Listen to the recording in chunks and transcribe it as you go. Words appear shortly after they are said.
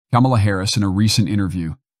Kamala Harris, in a recent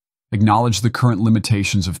interview, acknowledged the current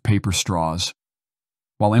limitations of paper straws,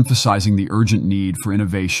 while emphasizing the urgent need for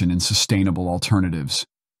innovation and sustainable alternatives.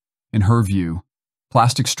 In her view,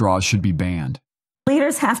 plastic straws should be banned.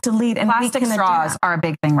 Leaders have to lead, and plastic straws are a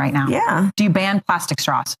big thing right now. Yeah. Do you ban plastic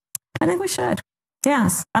straws? I think we should.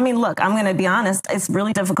 Yes. I mean, look, I'm going to be honest. It's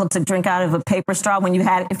really difficult to drink out of a paper straw when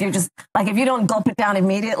if you don't gulp it down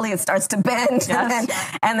immediately, it starts to bend. Yes.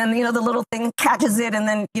 And then, the little thing catches it. And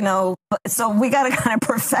then, so we got to kind of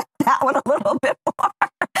perfect that one a little bit more.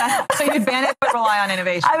 So you'd ban it, but rely on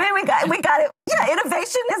innovation. I mean, we got it. Yeah.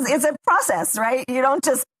 Innovation is a process, right? You don't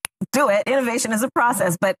just do it. Innovation is a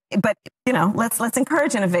process, but let's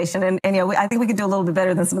encourage innovation. And I think we could do a little bit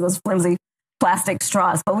better than some of those flimsy plastic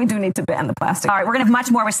straws, but we do need to ban the plastic. All right, we're going to have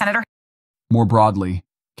much more with Senator. More broadly,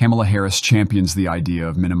 Kamala Harris champions the idea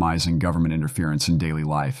of minimizing government interference in daily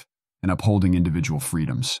life and upholding individual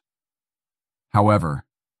freedoms. However,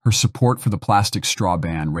 her support for the plastic straw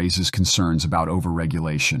ban raises concerns about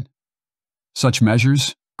overregulation. Such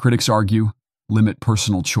measures, critics argue, limit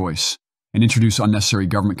personal choice and introduce unnecessary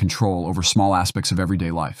government control over small aspects of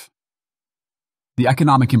everyday life. The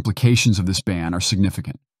economic implications of this ban are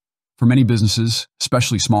significant. For many businesses,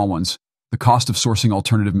 especially small ones, the cost of sourcing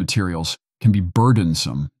alternative materials can be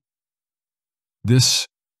burdensome. This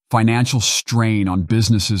financial strain on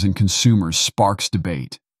businesses and consumers sparks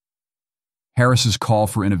debate. Harris's call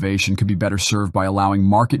for innovation could be better served by allowing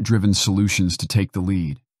market-driven solutions to take the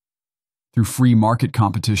lead. Through free market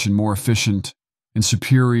competition, more efficient and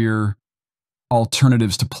superior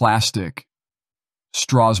alternatives to plastic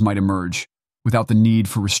straws might emerge without the need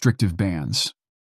for restrictive bans.